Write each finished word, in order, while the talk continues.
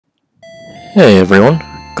Hey everyone,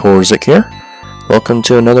 Korzik here. Welcome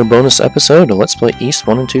to another bonus episode of Let's Play Ys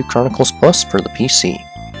II Chronicles Plus for the PC.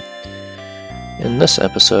 In this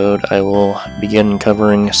episode, I will begin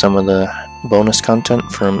covering some of the bonus content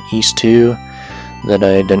from Ys II that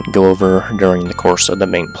I didn't go over during the course of the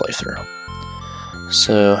main playthrough.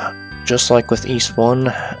 So, just like with Ys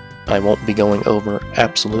I, I won't be going over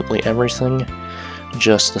absolutely everything,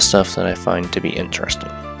 just the stuff that I find to be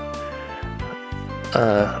interesting.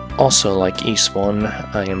 Also, like Ys I,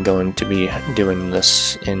 I am going to be doing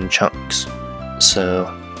this in chunks. So,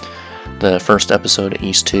 the first episode of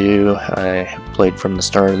Ys II, I played from the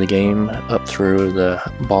start of the game up through the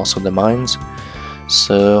boss of the mines.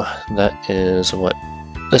 So, that is what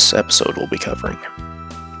this episode will be covering.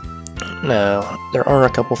 Now, there are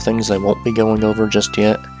a couple things I won't be going over just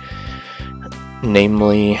yet.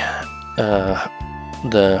 Namely,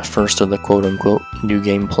 the first of the quote-unquote New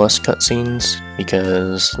Game Plus cutscenes,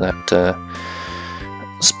 because that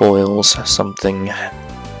spoils something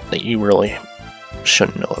that you really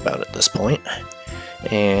shouldn't know about at this point.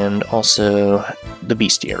 And also the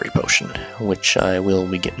Bestiary Potion, which I will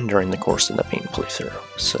be getting during the course of the main playthrough.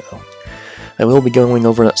 So I will be going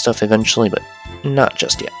over that stuff eventually, but not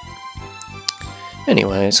just yet.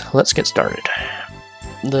 Anyways, let's get started.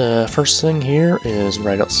 The first thing here is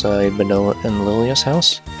right outside Benoa and Lilia's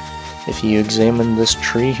house. If you examine this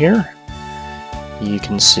tree here, you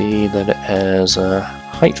can see that it has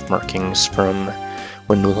height markings from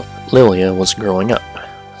when Lilia was growing up.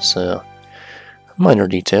 So, minor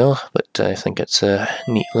detail, but I think it's a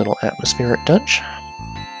neat little atmospheric touch.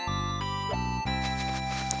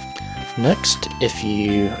 Next, if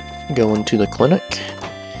you go into the clinic,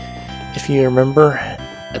 if you remember,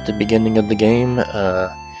 at the beginning of the game,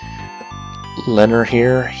 Leonard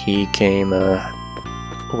here, he came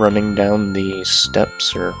running down the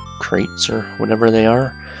steps or crates or whatever they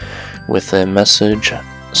are with a message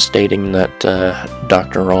stating that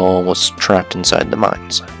Dr. Rawl was trapped inside the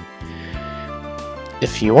mines.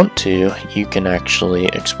 If you want to, you can actually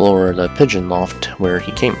explore the pigeon loft where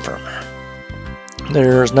he came from.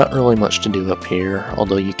 There's not really much to do up here,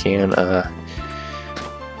 although you can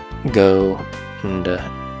go and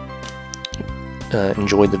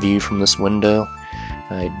enjoy the view from this window.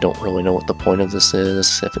 I don't really know what the point of this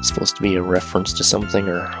is, if it's supposed to be a reference to something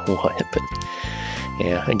or what, but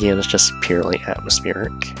yeah, again, it's just purely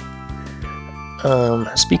atmospheric.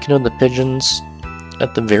 Speaking of the pigeons,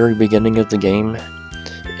 at the very beginning of the game,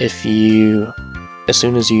 as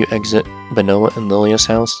soon as you exit Benoa and Lilia's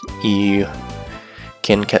house, you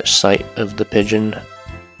can catch sight of the pigeon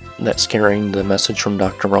that's carrying the message from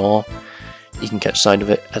Dr. Rawl. You can catch sight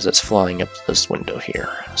of it as it's flying up this window here.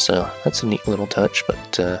 So that's a neat little touch,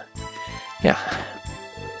 but yeah.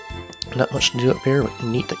 Not much to do up here, but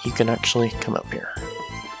neat that you can actually come up here.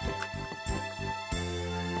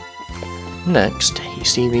 Next, you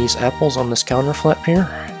see these apples on this counter flap here?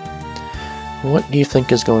 What do you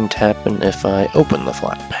think is going to happen if I open the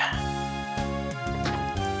flap?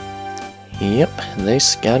 Yep, they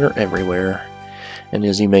scatter everywhere. And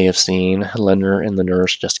as you may have seen, Leonard and the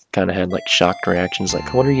nurse just kind of had like shocked reactions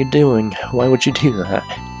like, what are you doing? Why would you do that?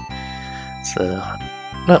 So,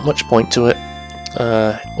 not much point to it.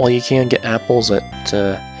 While you can get apples at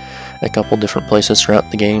a couple different places throughout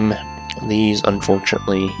the game, these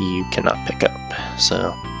unfortunately you cannot pick up.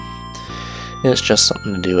 So, it's just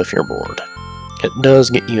something to do if you're bored. It does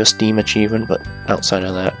get you a Steam achievement, but outside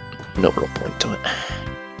of that, no real point to it.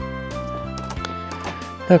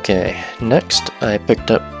 Okay, next I picked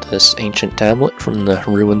up this ancient tablet from the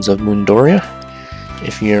ruins of Mundoria.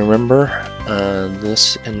 If you remember,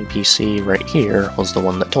 this NPC right here was the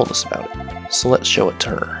one that told us about it. So let's show it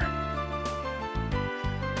to her.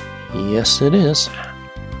 Yes, it is.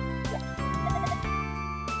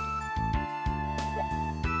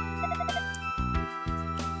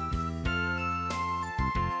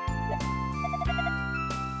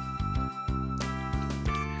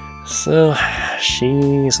 So,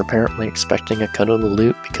 she's apparently expecting a cut of the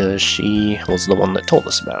loot because she was the one that told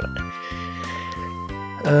us about it.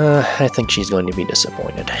 I think she's going to be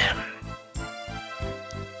disappointed.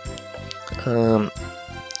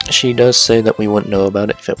 She does say that we wouldn't know about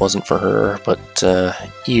it if it wasn't for her, but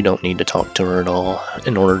you don't need to talk to her at all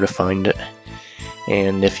in order to find it.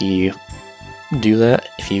 And if you do that,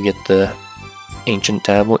 if you get the ancient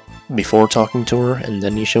tablet before talking to her and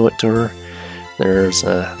then you show it to her, there's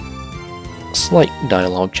a slight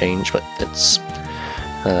dialogue change, but it's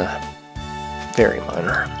very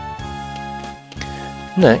minor.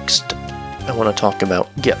 Next, I want to talk about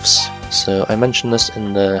gifts. So I mentioned this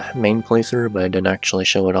in the main playthrough, but I didn't actually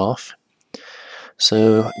show it off.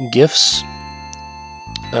 So gifts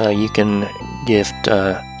you can gift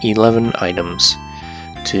 11 items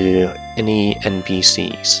to any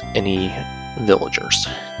NPCs, any villagers,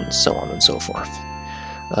 and so on and so forth.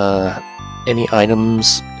 Any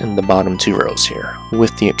items in the bottom 2 rows here,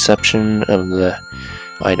 with the exception of the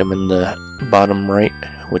item in the bottom right,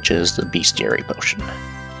 which is the bestiary potion.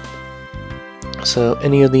 So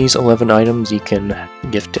any of these 11 items you can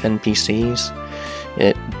gift to NPCs.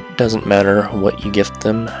 It doesn't matter what you gift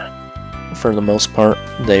them. For the most part,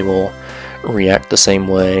 they will react the same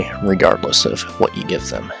way regardless of what you give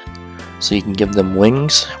them. So you can give them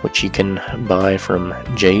wings, which you can buy from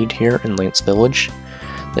Jade here in Lance Village.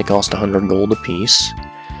 They cost 100 gold apiece.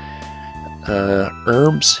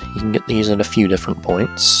 Herbs, you can get these at a few different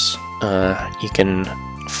points. You can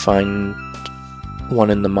find one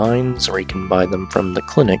in the mines, or you can buy them from the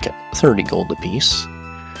clinic at 30 gold apiece.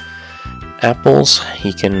 Apples,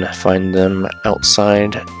 you can find them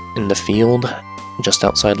outside in the field, just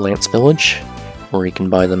outside Lance Village, or you can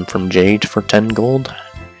buy them from Jade for 10 gold.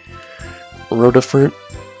 Rotafruit,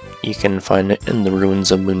 you can find it in the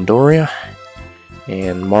ruins of Mundoria.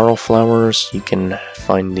 And marl flowers, you can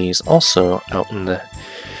find these also out in the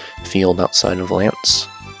field outside of Lance,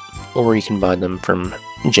 or you can buy them from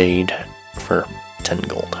Jade for 10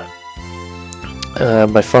 gold.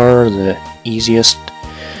 By far the easiest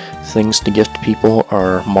things to gift people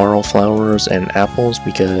are marl flowers and apples,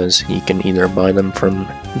 because you can either buy them from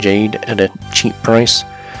Jade at a cheap price,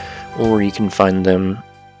 or you can find them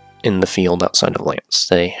in the field outside of Lance.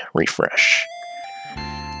 They refresh.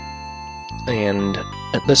 And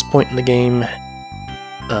at this point in the game,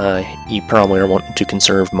 you probably are wanting to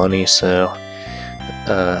conserve money, so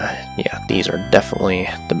yeah, these are definitely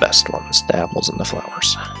the best ones, the apples and the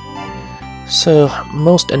flowers. So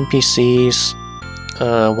most NPCs,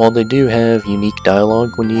 while they do have unique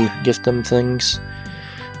dialogue when you gift them things,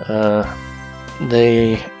 that's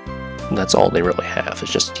all they really have, is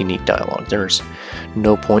just unique dialogue. There's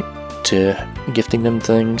no point to gifting them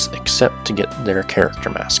things except to get their character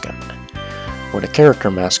mascot. What a character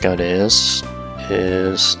mascot is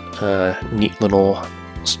a neat little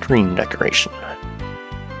screen decoration.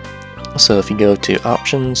 So if you go to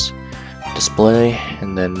Options, Display,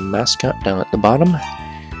 and then Mascot down at the bottom,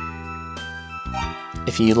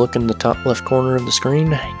 if you look in the top left corner of the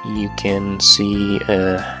screen, you can see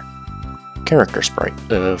a character sprite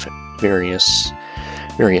of various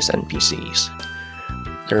NPCs.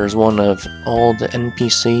 There's one of all the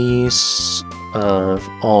NPCs, of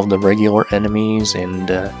all of the regular enemies, and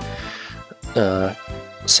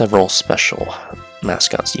several special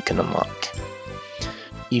mascots you can unlock.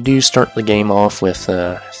 You do start the game off with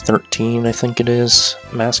 13, I think it is,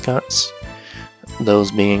 mascots. Those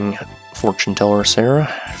being Fortune Teller Sarah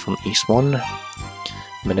from Ys I,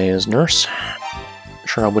 Menea's Nurse,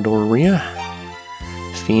 Troubadour Rhea,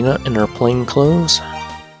 Fina in her plain clothes,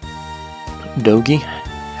 Dogi,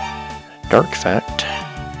 Dark Fact,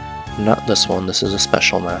 not this one, this is a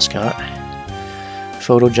special mascot.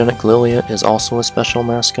 Photogenic Lilia is also a special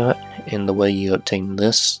mascot, and the way you obtain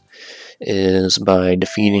this is by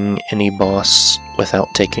defeating any boss without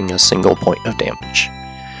taking a single point of damage.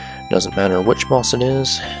 Doesn't matter which boss it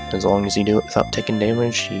is, as long as you do it without taking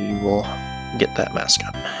damage, you will get that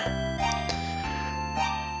mascot.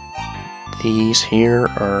 These here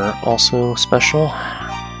are also special.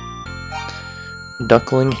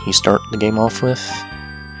 Duckling, you start the game off with.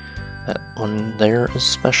 That one there is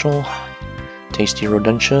special. Tasty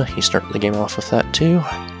Rodentia, you start the game off with that too.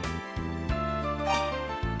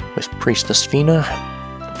 With Priestess Fina,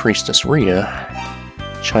 Priestess Rhea,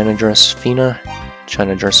 China Dress Fina,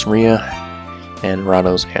 China Dress Rhea, and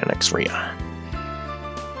Rado's Annex Rhea.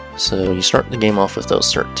 So you start the game off with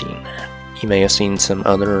those 13. You may have seen some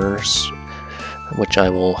others, which I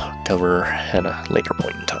will cover at a later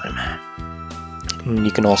point in time. And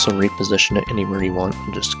you can also reposition it anywhere you want.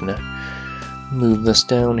 I'm just going to move this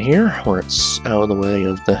down here where it's out of the way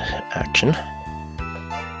of the action.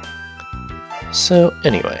 So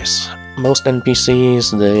anyways, most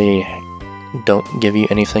NPCs, they don't give you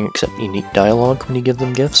anything except unique dialogue when you give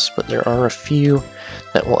them gifts, but there are a few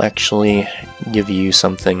that will actually give you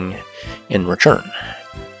something in return.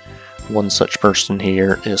 One such person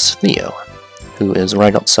here is Theo, who is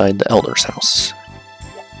right outside the Elder's house.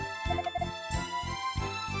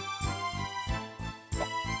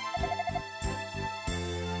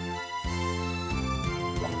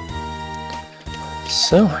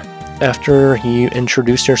 So, after you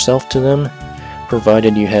introduce yourself to them,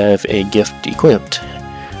 provided you have a gift equipped,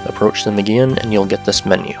 approach them again and you'll get this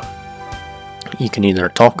menu. You can either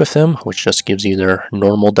talk with them, which just gives you their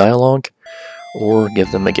normal dialogue, or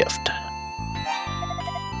give them a gift.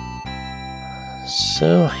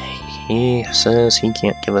 So he says he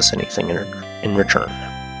can't give us anything in return.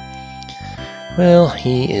 Well,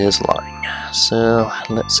 he is lying, so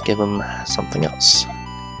let's give him something else.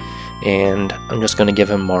 And I'm just going to give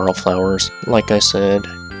him marl flowers. Like I said,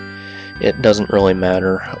 it doesn't really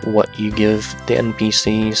matter what you give the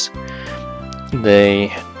NPCs.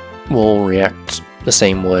 They will react the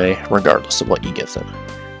same way regardless of what you give them,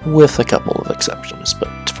 with a couple of exceptions,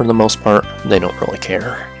 but for the most part, they don't really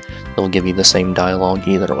care. They'll give you the same dialogue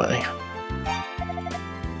either way.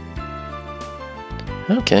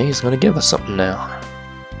 Okay, he's going to give us something now.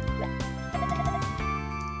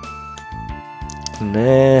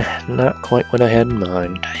 Nah, not quite what I had in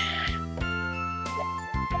mind.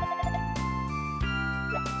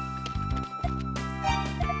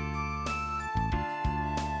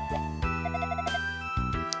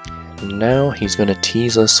 Now he's going to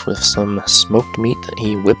tease us with some smoked meat that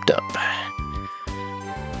he whipped up.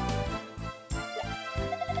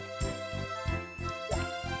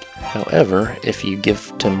 However, if you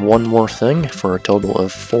give him one more thing for a total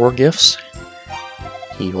of 4 gifts,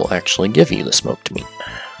 he will actually give you the smoked meat.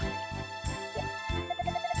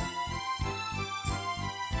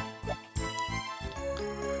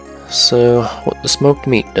 So, what the smoked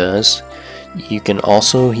meat does, you can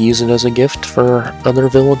also use it as a gift for other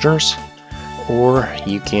villagers, or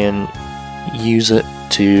you can use it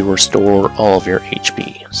to restore all of your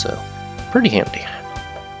HP, so pretty handy.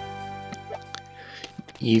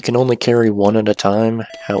 You can only carry one at a time.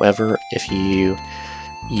 However, if you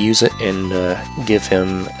use it and give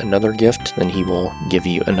him another gift, then he will give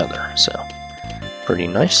you another, so pretty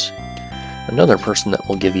nice. Another person that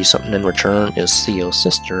will give you something in return is Theo's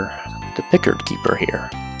sister, the Pickard Keeper here,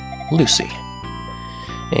 Lucy.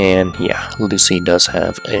 And yeah, Lucy does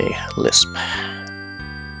have a lisp.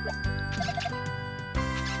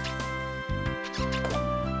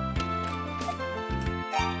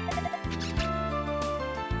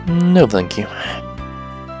 No, thank you.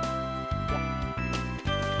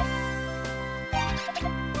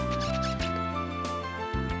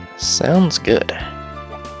 Sounds good.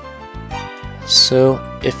 So,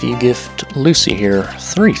 if you gift Lucy here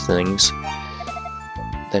 3 things,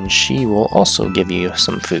 then she will also give you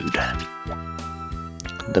some food.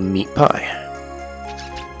 The meat pie.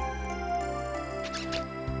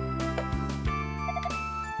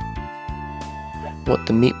 What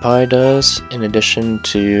the meat pie does, in addition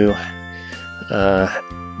to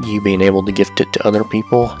you being able to gift it to other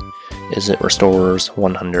people, is it restores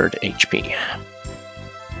 100 HP.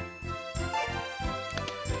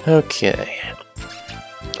 Okay,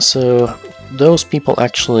 so those people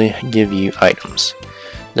actually give you items.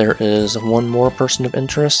 There is one more person of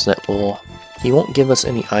interest that he won't give us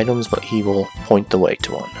any items, but he will point the way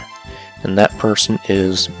to one. And that person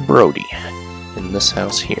is Brody, in this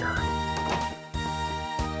house here.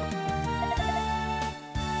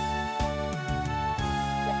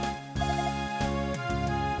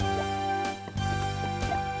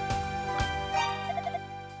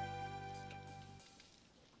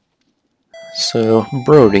 So,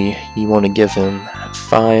 Brody, you want to give him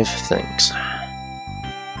 5 things.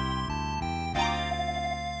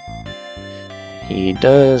 He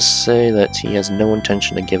does say that he has no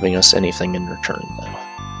intention of giving us anything in return, though.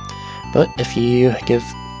 But if you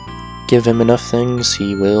give him enough things,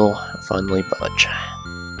 he will finally budge.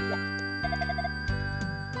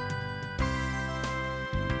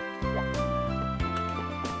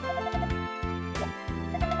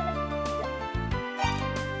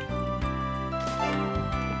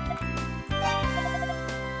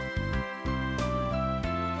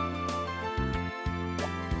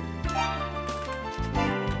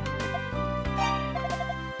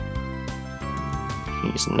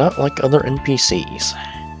 He's not like other NPCs.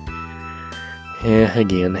 Yeah,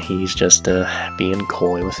 again, he's just being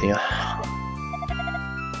coy with you.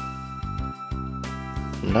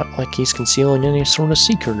 Not like he's concealing any sort of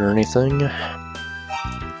secret or anything.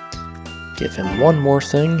 Give him one more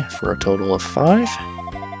thing for a total of 5.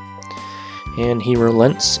 And he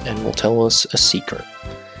relents and will tell us a secret.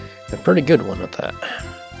 A pretty good one at that.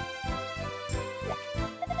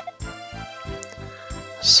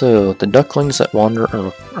 So, the ducklings that wander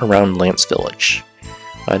around Lance Village.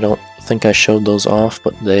 I don't think I showed those off,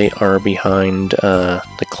 but they are behind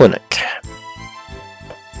the clinic.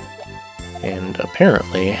 And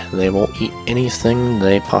apparently, they will eat anything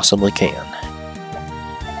they possibly can,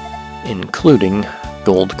 including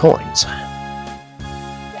gold coins.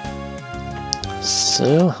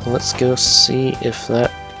 So, let's go see if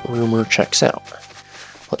that rumor checks out.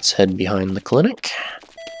 Let's head behind the clinic.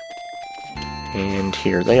 And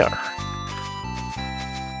here they are.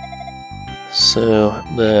 So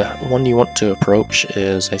the one you want to approach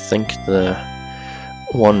is, I think, the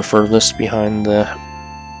one furthest behind the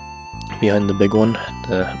big one,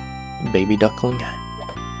 the baby duckling.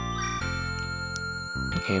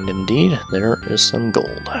 And indeed, there is some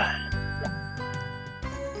gold.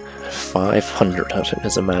 500 of it,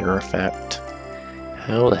 as a matter of fact.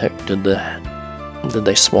 How the heck did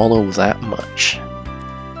they swallow that much?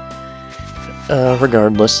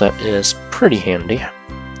 Regardless, that is pretty handy.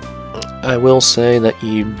 I will say that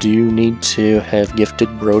you do need to have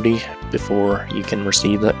gifted Brody before you can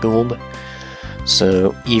receive that gold.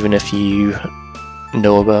 So even if you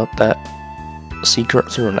know about that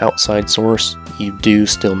secret through an outside source, you do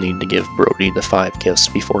still need to give Brody the 5 gifts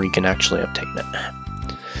before you can actually obtain it.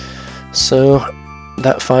 So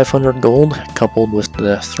that 500 gold, coupled with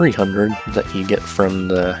the 300 that you get from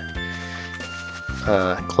the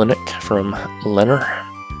clinic from Lenner,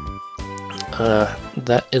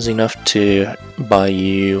 that is enough to buy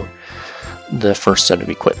you the first set of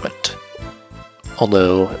equipment.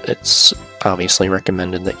 Although it's obviously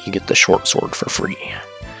recommended that you get the short sword for free.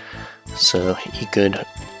 So you could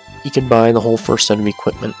buy the whole first set of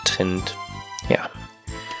equipment, and yeah.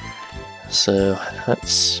 So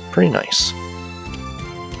that's pretty nice.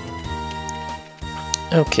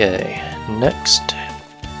 Okay, next.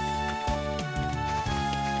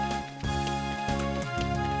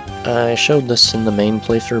 I showed this in the main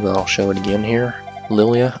playthrough, but I'll show it again here.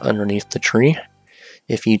 Lilia underneath the tree.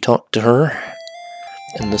 If you talk to her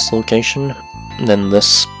in this location, then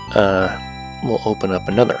this will open up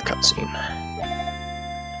another cutscene.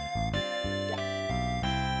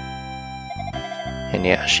 And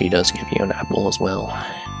yeah, she does give you an apple as well.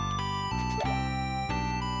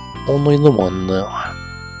 Only the one, though.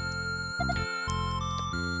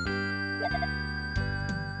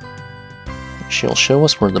 She'll show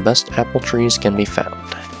us where the best apple trees can be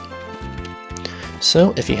found.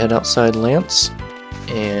 So, if you head outside Lance,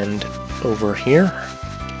 and over here,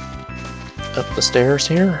 up the stairs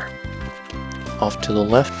here, off to the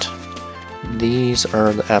left, these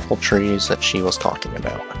are the apple trees that she was talking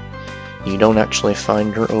about. You don't actually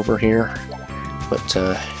find her over here, but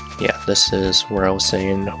yeah, this is where I was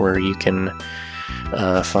saying where you can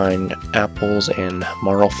find apples and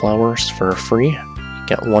marl flowers for free.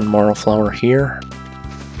 Got 1 marl flower here.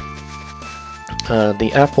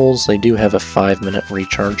 The apples, they do have a 5-minute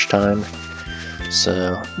recharge time,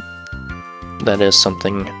 so that is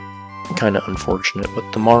something kind of unfortunate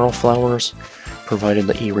with the marl flowers. Provided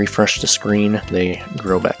that you refresh the screen, they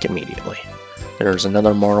grow back immediately. There's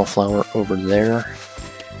another marl flower over there,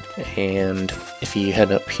 and if you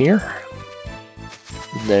head up here,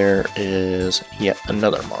 there is yet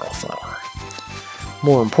another marl flower.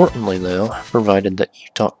 More importantly though, provided that you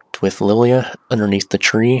talked with Lilia underneath the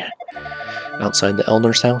tree outside the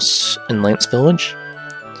Elder's house in Lance Village,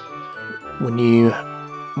 when you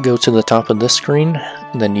go to the top of this screen,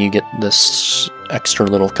 then you get this extra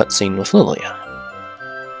little cutscene with Lilia.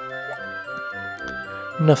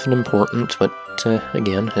 Nothing important, but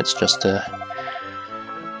again, it's just a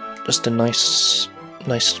nice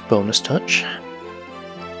bonus touch.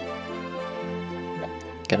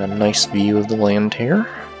 Got a nice view of the land here.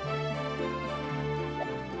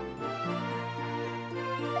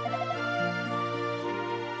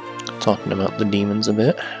 Talking about the demons a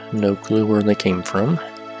bit. No clue where they came from.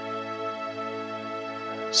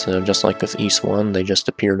 So just like with Ys I, they just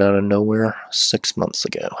appeared out of nowhere 6 months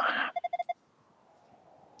ago.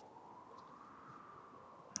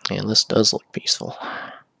 And this does look peaceful.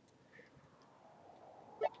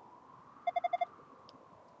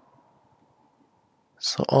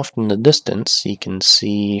 So off in the distance, you can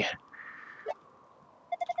see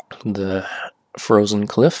the frozen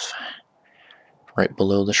cliff right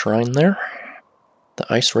below the shrine there,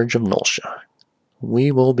 the Ice Ridge of Nulsha.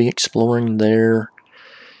 We will be exploring there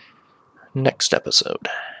next episode.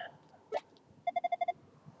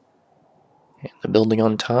 And the building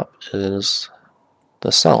on top is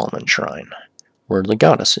the Solomon Shrine, where the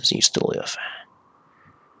goddesses used to live.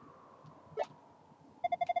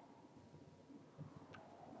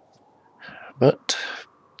 But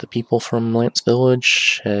the people from Lance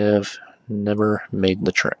Village have never made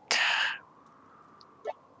the trek.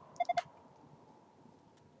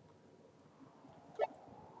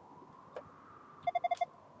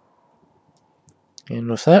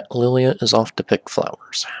 And with that, Lilia is off to pick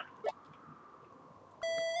flowers.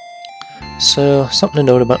 So, something to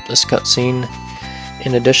note about this cutscene,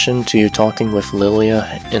 in addition to talking with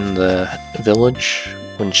Lilia in the village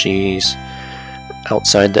when she's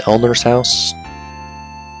outside the Elder's house,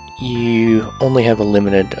 you only have a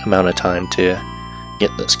limited amount of time to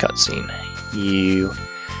get this cutscene. You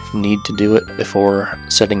need to do it before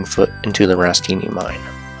setting foot into the Rasteenie Mine.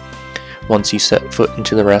 Once you set foot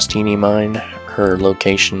into the Rasteenie Mine, her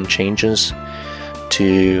location changes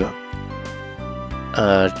to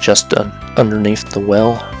just underneath the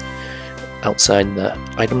well outside the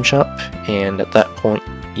item shop, and at that point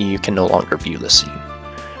you can no longer view the scene.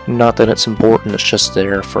 Not that it's important, it's just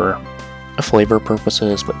there for flavor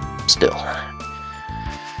purposes, but still.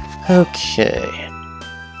 Okay.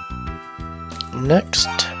 Next,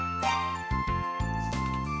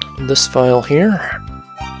 this file here.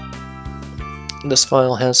 This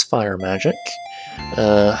file has fire magic.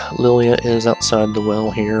 Lilia is outside the well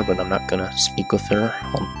here, but I'm not gonna speak with her.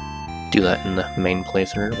 I'll do that in the main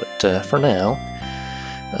playthrough, but for now.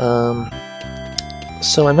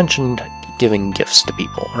 So I mentioned giving gifts to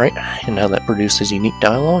people, right? And how that produces unique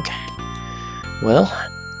dialogue. Well,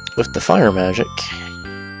 with the fire magic,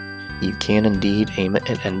 you can indeed aim it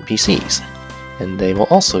at NPCs, and they will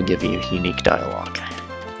also give you unique dialogue.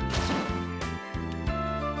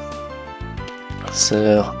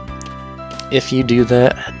 So, if you do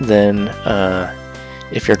that, then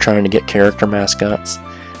if you're trying to get character mascots,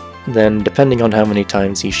 then depending on how many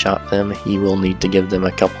times you shot them, you will need to give them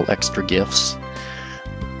a couple extra gifts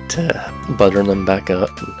to butter them back up.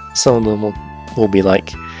 And some of them will be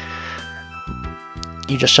like,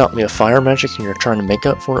 you just shot me with fire magic and you're trying to make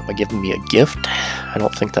up for it by giving me a gift? I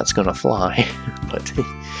don't think that's gonna fly, but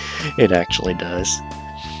it actually does.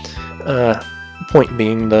 Point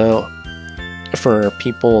being though, for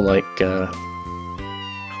people like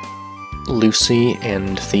Lucy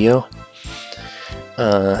and Theo,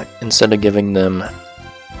 instead of giving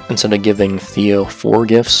Theo 4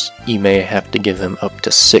 gifts, you may have to give him up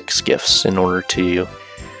to 6 gifts in order to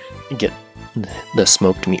get the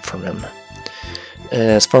smoked meat from him.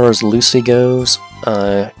 As far as Lucy goes,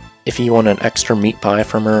 if you want an extra meat pie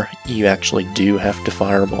from her, you actually do have to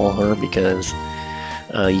fireball her, because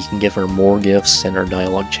you can give her more gifts and her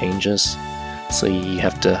dialogue changes. So you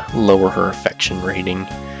have to lower her affection rating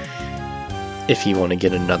if you want to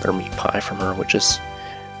get another meat pie from her, which is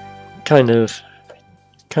kind of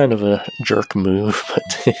a jerk move,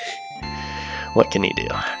 but what can you do?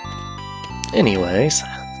 Anyways,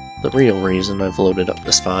 the real reason I've loaded up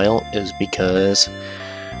this file is because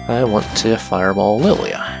I want to fireball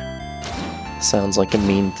Lilia. Sounds like a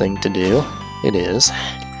mean thing to do. It is.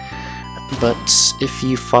 But if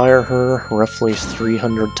you fire her roughly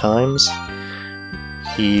 300 times,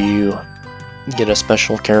 you get a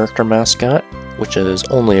special character mascot, which is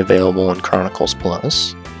only available in Chronicles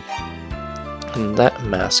Plus. And that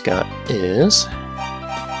mascot is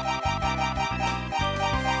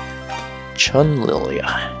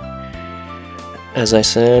Lilia. As I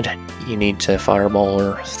said, you need to fireball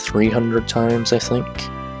her 300 times, I think.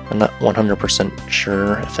 I'm not 100%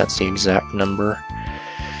 sure if that's the exact number.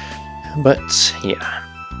 But, yeah.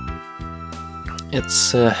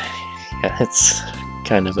 It's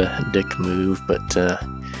kind of a dick move, but,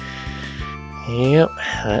 yep,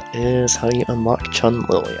 that is how you unlock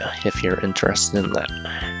Lilia, if you're interested in that.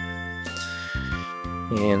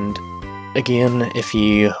 And, again, if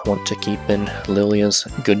you want to keep in Lilia's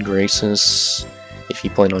good graces, if you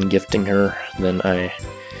plan on gifting her, then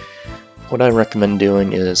what I recommend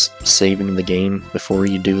doing is saving the game before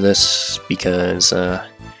you do this, because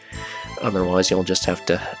otherwise you'll just have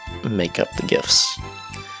to make up the gifts.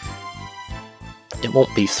 It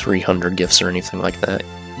won't be 300 gifts or anything like that.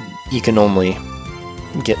 You can only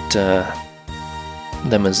get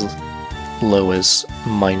them as low as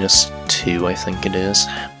 -2, I think it is.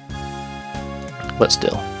 But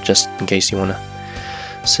still, just in case you want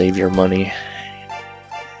to save your money,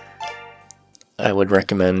 I would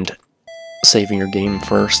recommend saving your game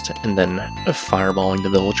first and then fireballing the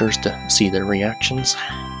villagers to see their reactions.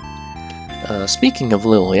 Speaking of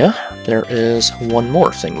Lilia, there is one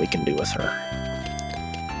more thing we can do with her.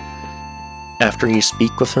 After you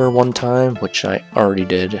speak with her one time, which I already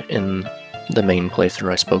did in the main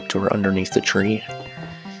playthrough, I spoke to her underneath the tree.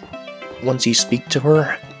 Once you speak to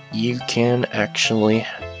her, you can actually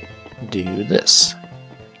do this.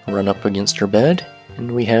 Run up against her bed,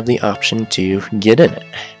 and we have the option to get in it.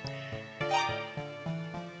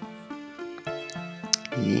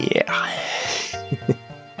 Yeah.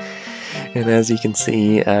 And as you can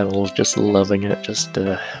see, Adel's just loving it, just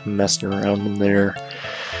messing around in there,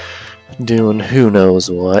 doing who knows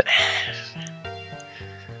what.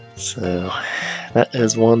 So, that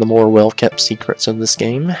is one of the more well-kept secrets of this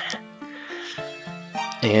game.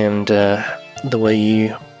 And the way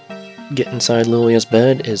you get inside Lilia's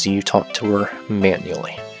bed is you talk to her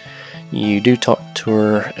manually. You do talk to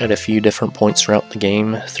her at a few different points throughout the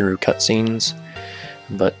game through cutscenes,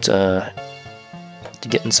 but To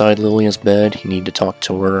get inside Lilia's bed, you need to talk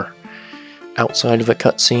to her outside of a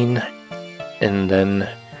cutscene, and then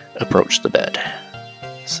approach the bed.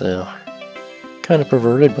 So, kind of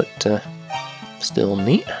perverted, but still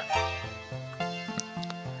neat.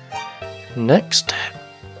 Next,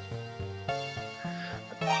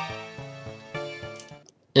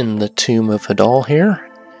 in the Tomb of Hadal here,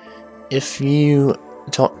 if you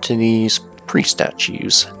talk to these priest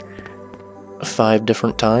statues 5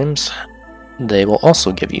 different times, they will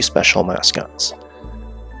also give you special mascots.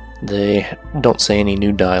 They don't say any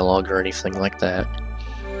new dialogue or anything like that,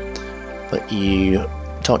 but you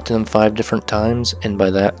talk to them 5 different times, and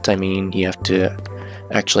by that I mean you have to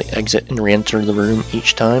actually exit and re-enter the room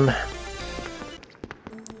each time.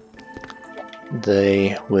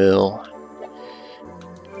 They will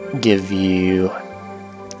give you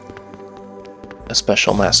a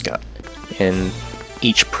special mascot, and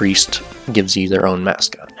each priest gives you their own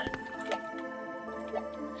mascot.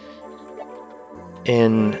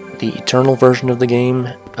 In the Eternal version of the game,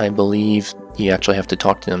 I believe you actually have to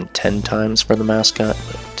talk to them 10 times for the mascot,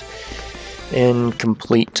 but in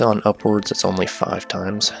Complete on upwards it's only 5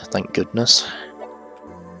 times, thank goodness.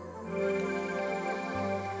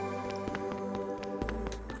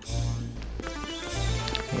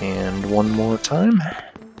 And one more time.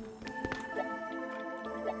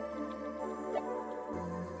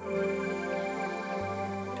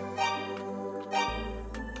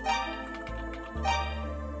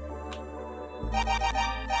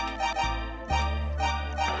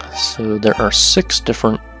 So there are 6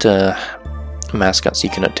 different mascots you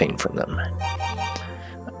can obtain from them.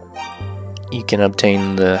 You can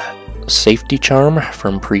obtain the Safety Charm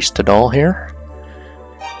from Priest Hadal here.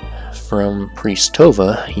 From Priest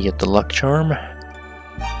Tova, you get the Luck Charm.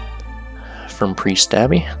 From Priest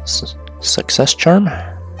Abby, Success Charm.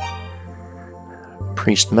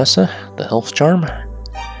 Priest Mesa, the Health Charm.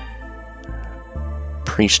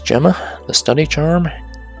 Priest Gemma, the Study Charm.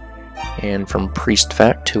 And from Priest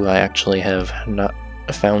Fact, who I actually have not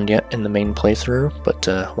found yet in the main playthrough, but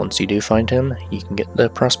once you do find him, you can get the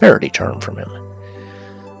Prosperity Charm from him.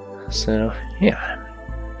 So, yeah.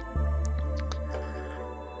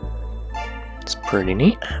 It's pretty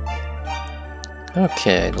neat.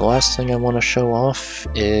 Okay, the last thing I want to show off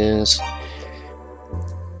is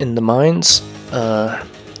in the mines.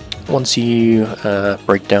 Once you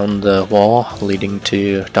break down the wall leading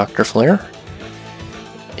to Dr. Flare,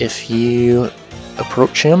 if you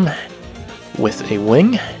approach him with a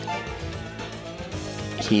wing,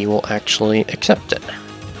 he will actually accept it.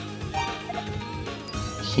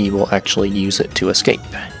 He will actually use it to escape.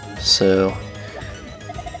 So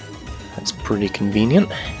that's pretty convenient.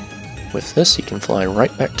 With this, you can fly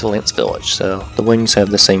right back to Lance Village, so the wings have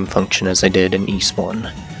the same function as they did in Ys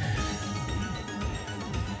I.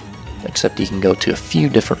 Except you can go to a few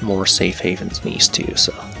different more safe havens in Ys II,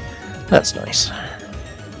 so that's nice.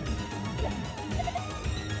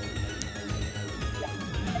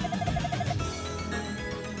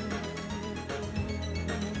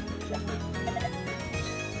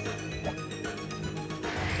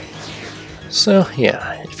 So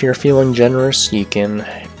yeah, if you're feeling generous, you can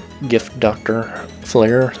gift Dr.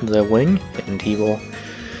 Flare the wing, and he will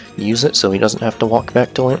use it so he doesn't have to walk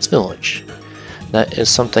back to Lance Village. That is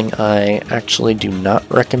something I actually do not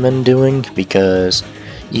recommend doing, because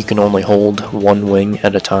you can only hold one wing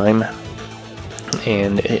at a time,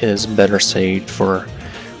 and it is better saved for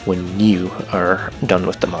when you are done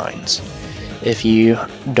with the mines. If you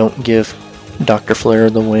don't give Dr.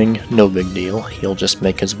 Flare the wing, no big deal. He'll just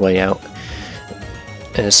make his way out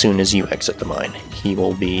as soon as you exit the mine. He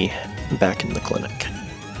will be back in the clinic.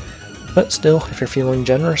 But still, if you're feeling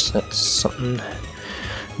generous, that's something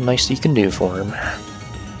nice you can do for him.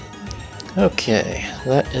 Okay,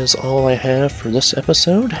 that is all I have for this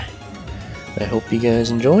episode. I hope you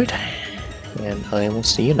guys enjoyed, and I will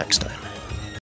see you next time.